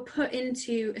you're put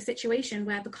into a situation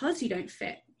where, because you don't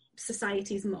fit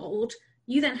society's mold,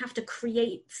 you then have to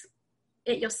create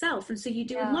it yourself. And so you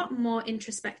do a lot more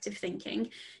introspective thinking,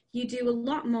 you do a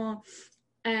lot more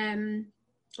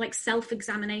like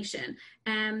self-examination,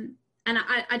 and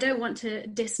I don't want to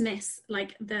dismiss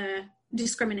like the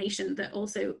discrimination that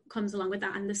also comes along with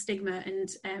that, and the stigma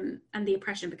and the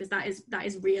oppression, because that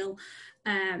is real,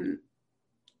 and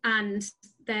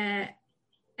there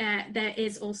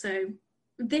is also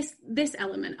this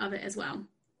element of it as well,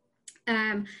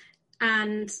 and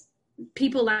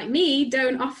people like me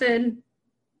don't often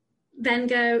then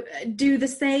go do the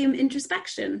same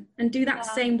introspection and do that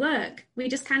same work. We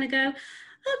just kind of go,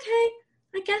 okay,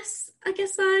 I guess I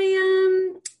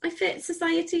fit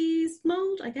society's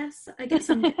mold. I guess I guess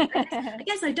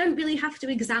I don't really have to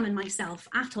examine myself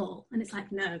at all. And it's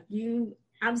like, no, you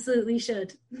absolutely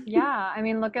should. Yeah, I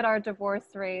mean, look at our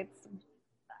divorce rates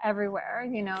everywhere.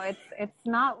 It's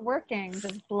not working.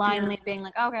 Just blindly being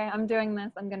like, okay, I'm doing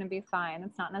this, I'm going to be fine.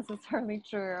 It's not necessarily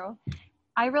true.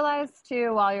 I realized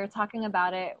too, while you're talking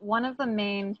about it, one of the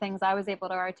main things I was able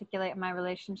to articulate in my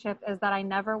relationship is that I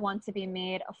never want to be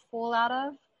made a fool out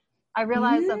of. I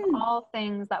realized of all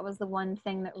things, that was the one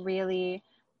thing that really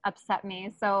upset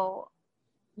me. So,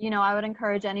 I would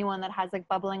encourage anyone that has like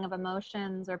bubbling of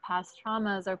emotions or past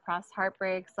traumas or past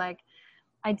heartbreaks, like,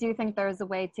 I do think there's a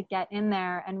way to get in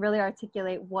there and really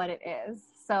articulate what it is.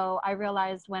 So I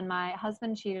realized when my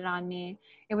husband cheated on me,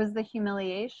 it was the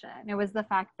humiliation. It was the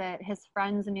fact that his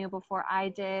friends knew before I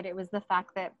did. It was the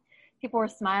fact that people were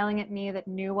smiling at me that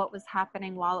knew what was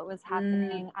happening while it was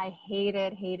happening. I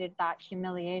hated that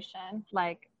humiliation.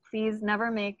 Like, please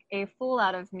never make a fool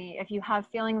out of me. If you have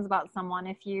feelings about someone,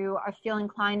 if you are feeling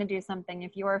inclined to do something,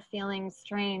 if you are feeling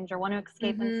strange or want to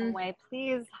escape in some way,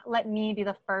 please let me be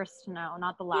the first to know,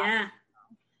 not the last.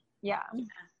 Yeah.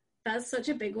 That's such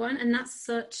a big one. And that's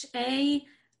such a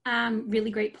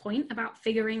really great point about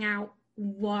figuring out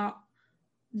what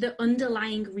the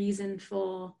underlying reason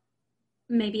for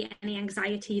maybe any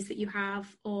anxieties that you have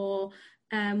or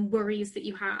worries that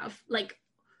you have. Like,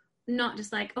 not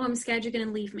just like, oh, I'm scared you're going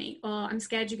to leave me, or I'm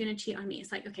scared you're going to cheat on me.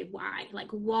 It's like, okay, why? Like,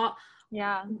 what?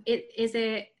 Yeah. Is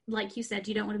it, like you said,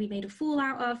 you don't want to be made a fool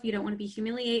out of, you don't want to be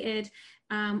humiliated,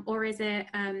 or is it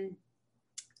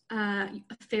a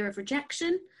fear of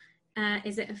rejection?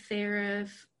 Is it a fear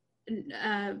of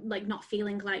like not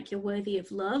feeling like you're worthy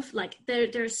of love? Like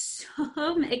there's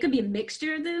so many, it could be a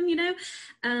mixture of them,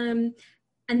 and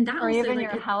that, or also, even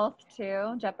like, your health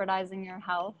too, jeopardizing your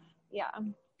health.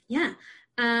 Yeah.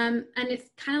 And it's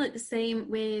kind of like the same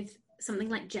with something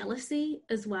like jealousy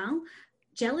as well.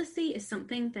 Jealousy is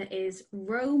something that is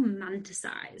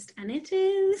romanticized, and it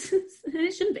is,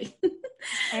 it shouldn't be.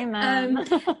 Amen.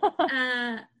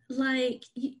 Like,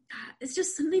 it's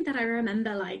just something that I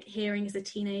remember like hearing as a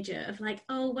teenager of like,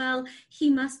 oh, well, he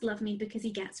must love me because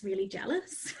he gets really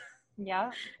jealous.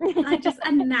 Yeah.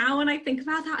 And now when I think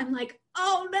about that, I'm like,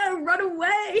 oh no, run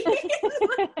away.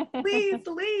 Please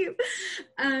leave.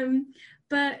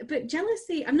 But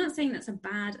jealousy, I'm not saying that's a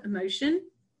bad emotion,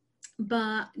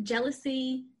 but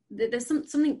jealousy, there's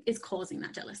something is causing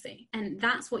that jealousy, and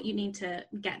that's what you need to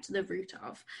get to the root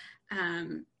of.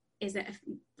 Is it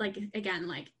like, again,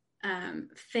 like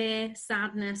fear,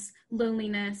 sadness,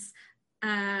 loneliness,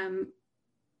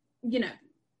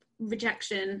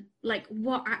 rejection, like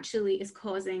what actually is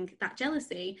causing that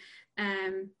jealousy,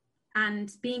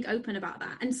 and being open about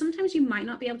that. And sometimes you might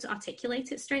not be able to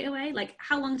articulate it straight away. Like,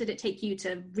 how long did it take you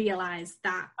to realize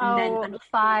that? And then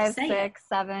 5, 6,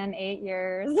 7, 8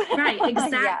 years. Right,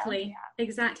 exactly.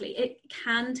 Exactly. It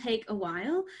can take a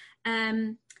while.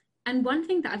 And one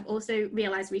thing that I've also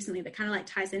realized recently that kind of like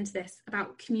ties into this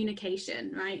about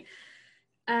communication, right?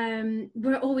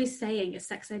 We're always saying as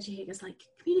sex educators, like,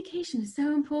 communication is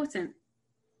so important.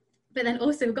 But then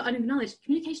also we've got to acknowledge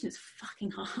communication is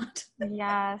fucking hard.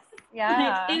 Yes.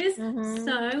 Yeah. Like, it is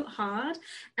so hard.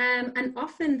 And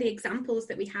often the examples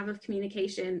that we have of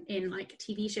communication in like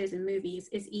TV shows and movies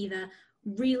is either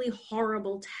really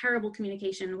horrible, terrible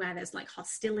communication where there's like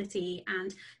hostility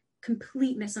and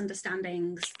complete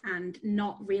misunderstandings and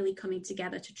not really coming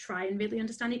together to try and really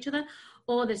understand each other,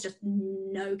 or there's just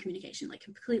no communication, like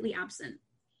completely absent.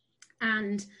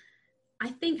 And I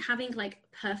think having like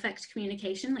perfect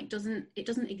communication, like, doesn't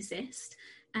exist.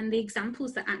 And the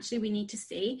examples that actually we need to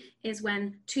see is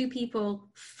when two people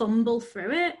fumble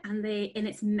through it and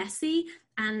it's messy,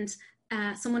 and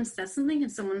someone says something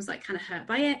and someone's like kind of hurt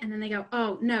by it, and then they go,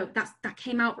 oh no, that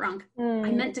came out wrong.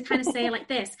 I meant to kind of say it like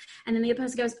this. And then the other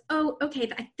person goes, oh, okay,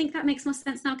 I think that makes more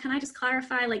sense now. Can I just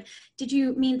clarify? Like, did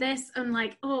you mean this? I'm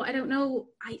like, oh, I don't know.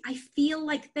 I feel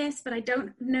like this, but I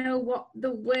don't know what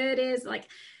the word is. Like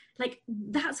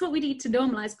that's what we need to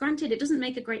normalize. Granted, it doesn't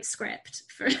make a great script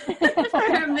for, for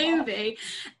a movie.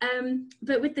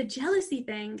 But with the jealousy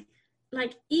thing,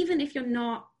 like, even if you're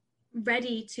not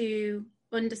ready to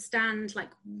understand like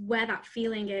where that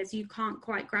feeling is, you can't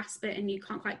quite grasp it and you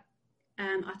can't quite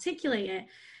articulate it,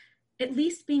 at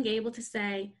least being able to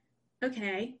say,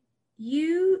 okay,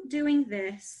 you doing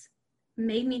this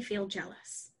made me feel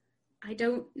jealous. I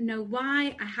don't know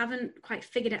why, I haven't quite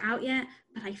figured it out yet,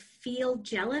 but I feel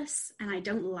jealous and I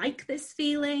don't like this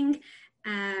feeling,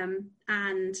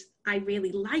 and I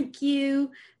really like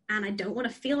you and I don't want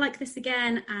to feel like this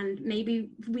again, and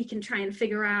maybe we can try and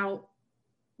figure out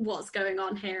what's going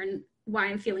on here and why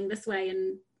I'm feeling this way,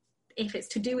 and if it's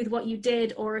to do with what you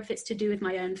did or if it's to do with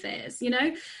my own fears, you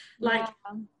know? Like,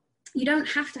 you don't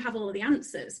have to have all of the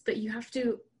answers, but you have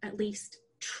to at least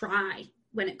try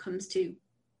when it comes to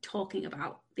talking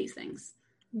about these things.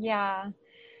 Yeah.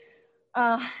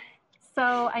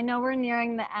 So I know we're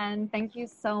nearing the end. Thank you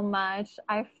so much.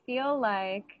 I feel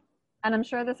like, and I'm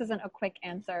sure this isn't a quick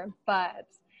answer, but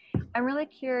I'm really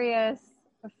curious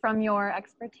from your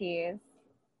expertise,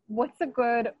 what's a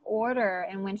good order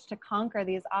in which to conquer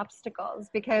these obstacles?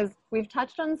 Because we've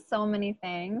touched on so many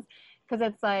things, because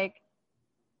it's like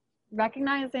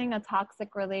recognizing a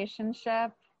toxic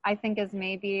relationship, I think, is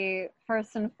maybe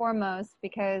first and foremost,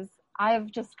 because I've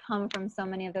just come from so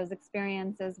many of those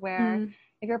experiences where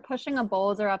if you're pushing a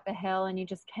boulder up a hill and you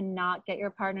just cannot get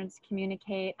your partner to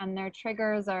communicate and their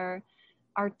triggers are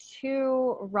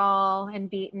too raw and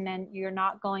beaten and you're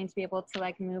not going to be able to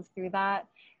like move through that,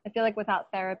 I feel like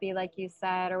without therapy, like you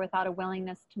said, or without a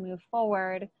willingness to move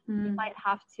forward, you might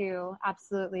have to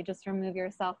absolutely just remove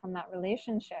yourself from that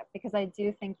relationship, because I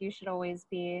do think you should always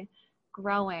be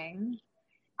growing.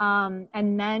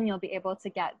 And then you'll be able to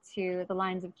get to the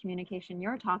lines of communication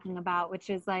you're talking about,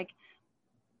 which is like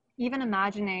even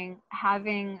imagining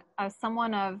having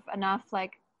someone of enough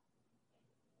like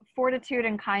fortitude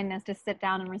and kindness to sit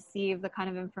down and receive the kind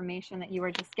of information that you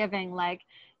were just giving, like,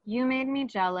 you made me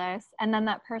jealous, and then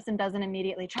that person doesn't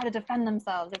immediately try to defend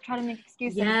themselves or try to make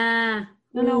excuses. Yeah.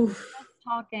 No, we're just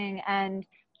talking. And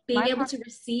being able to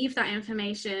receive that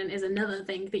information is another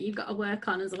thing that you've got to work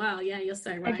on as well. Yeah, you're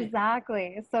so right.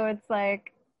 Exactly. So it's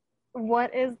like,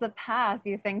 what is the path,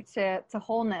 you think, to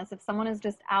wholeness? If someone is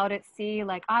just out at sea,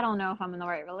 like, I don't know if I'm in the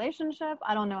right relationship,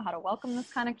 I don't know how to welcome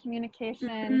this kind of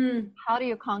communication. How do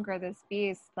you conquer this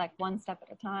beast, like, one step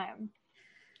at a time?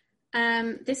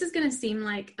 This is going to seem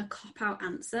like a cop-out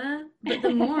answer, but the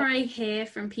more I hear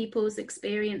from people's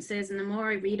experiences and the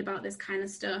more I read about this kind of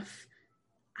stuff,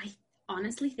 I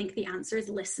honestly think the answer is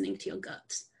listening to your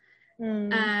gut.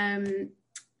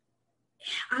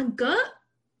 Our gut,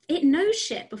 it knows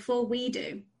shit before we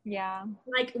do. Yeah.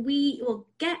 Like, we will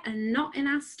get a knot in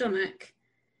our stomach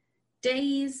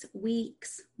days,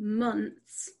 weeks,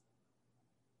 months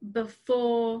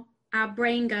before our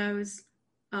brain goes,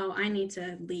 oh, I need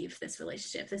to leave this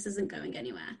relationship. This isn't going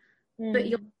anywhere. But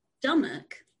your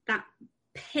stomach, that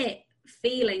pit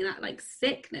feeling, that like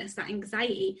sickness, that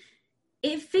anxiety,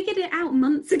 it figured it out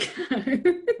months ago.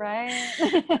 Right.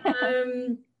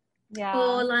 Yeah.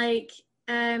 Or like,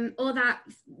 or that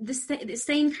the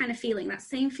same kind of feeling, that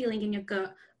same feeling in your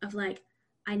gut of like,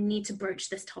 I need to broach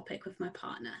this topic with my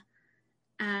partner.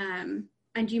 And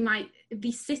you might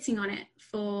be sitting on it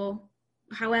for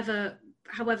however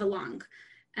long.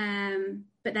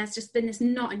 But there's just been this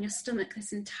knot in your stomach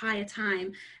this entire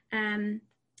time. And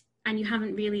you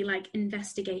haven't really like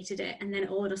investigated it, and then it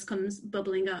all just comes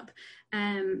bubbling up.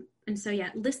 And so,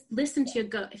 yeah, listen to your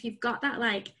gut. If you've got that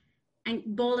like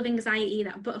ball of anxiety,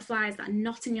 that butterflies, that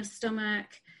knot in your stomach,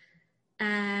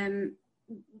 listen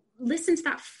to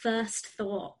that first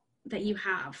thought that you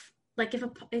have. Like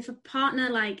if a partner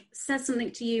like says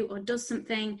something to you or does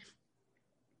something,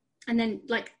 and then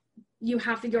like you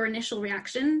have your initial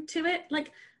reaction to it,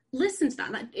 like listen to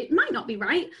that. Like, it might not be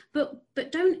right, but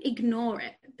don't ignore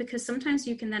it, because sometimes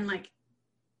you can then like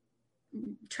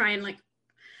try and like,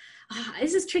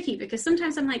 this is tricky, because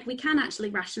sometimes I'm like, we can actually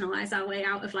rationalize our way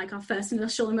out of like our first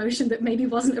initial emotion that maybe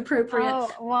wasn't appropriate.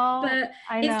 Oh, well, but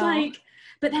I it's know. like,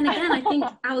 but then again, I think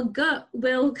our gut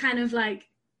will kind of like,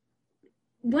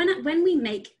 when we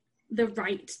make the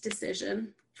right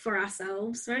decision for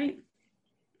ourselves, right?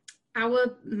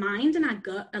 Our mind and our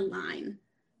gut align.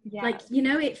 Yeah. Like, you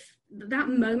know, if that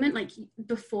moment, like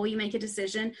before you make a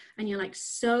decision and you're like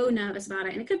so nervous about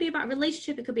it, and it could be about a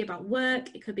relationship, it could be about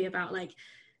work, it could be about like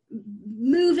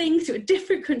moving to a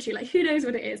different country, like who knows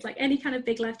what it is, like any kind of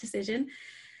big life decision.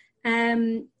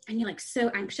 And you're like so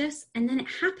anxious, and then it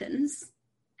happens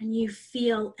and you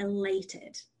feel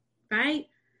elated, right?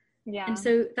 Yeah. And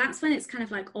so that's when it's kind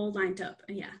of like all lined up.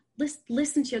 And yeah,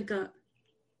 listen to your gut.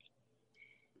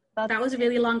 That was a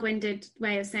really long-winded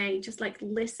way of saying just like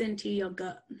listen to your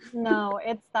gut. No,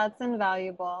 that's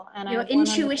invaluable. And your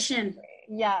intuition.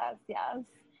 Yes.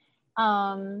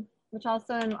 Which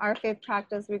also in our faith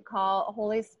practice we call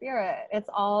Holy Spirit. It's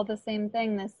all the same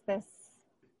thing, this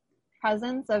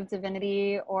presence of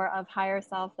divinity or of higher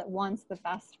self that wants the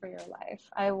best for your life.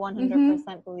 I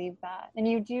 100% believe that. And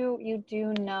you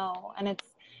do know, and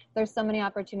there's so many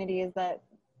opportunities to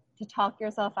talk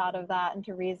yourself out of that and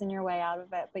to reason your way out of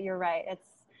it. But you're right, it's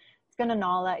going to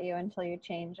gnaw at you until you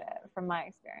change it, from my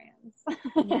experience.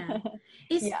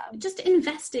 Just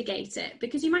investigate it,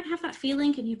 because you might have that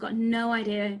feeling and you've got no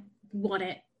idea what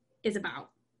it is about.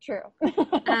 True.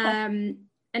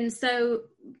 And so,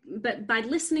 but by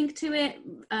listening to it,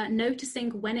 noticing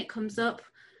when it comes up,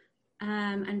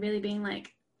 and really being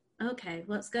like, okay,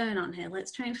 what's going on here?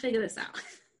 Let's try and figure this out.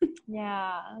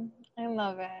 Yeah, I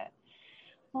love it.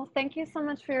 Well, thank you so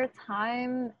much for your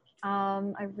time.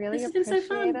 I really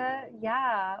appreciate it.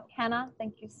 Yeah. Hannah,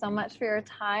 thank you so much for your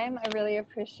time. I really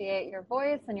appreciate your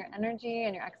voice and your energy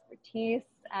and your expertise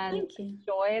and the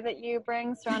joy that you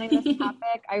bring surrounding this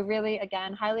topic. I really,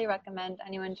 again, highly recommend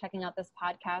anyone checking out this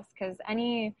podcast, because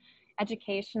any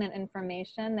education and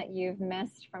information that you've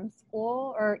missed from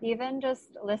school, or even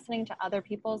just listening to other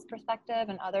people's perspective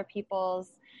and other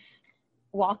people's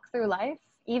walk through life,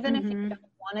 even if you don't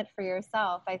want it for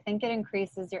yourself, I think it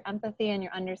increases your empathy and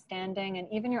your understanding, and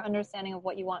even your understanding of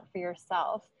what you want for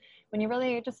yourself, when you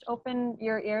really just open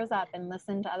your ears up and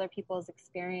listen to other people's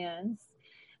experience.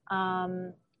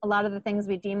 A lot of the things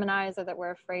we demonize or that we're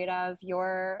afraid of,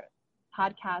 your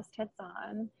podcast hits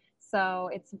on. So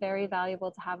it's very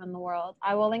valuable to have in the world.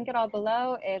 I will link it all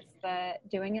below. It's the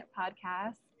Doing It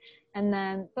podcast. And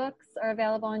then books are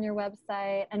available on your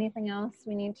website. Anything else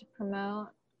we need to promote?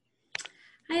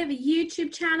 I have a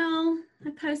YouTube channel.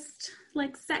 I post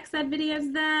like sex ed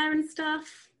videos there and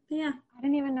stuff. But yeah. I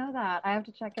didn't even know that. I have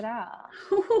to check it out.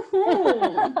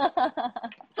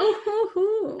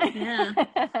 Yeah.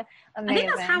 Amazing. I think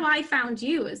that's how I found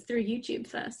you, was through YouTube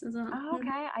first as well. Oh,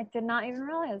 okay. I did not even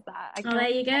realize that. There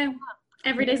you go.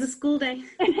 Every day's a school day.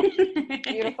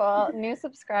 Beautiful. New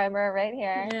subscriber right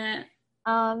here. Yeah.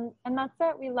 And that's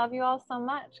it. We love you all so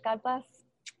much. God bless.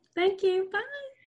 Thank you. Bye.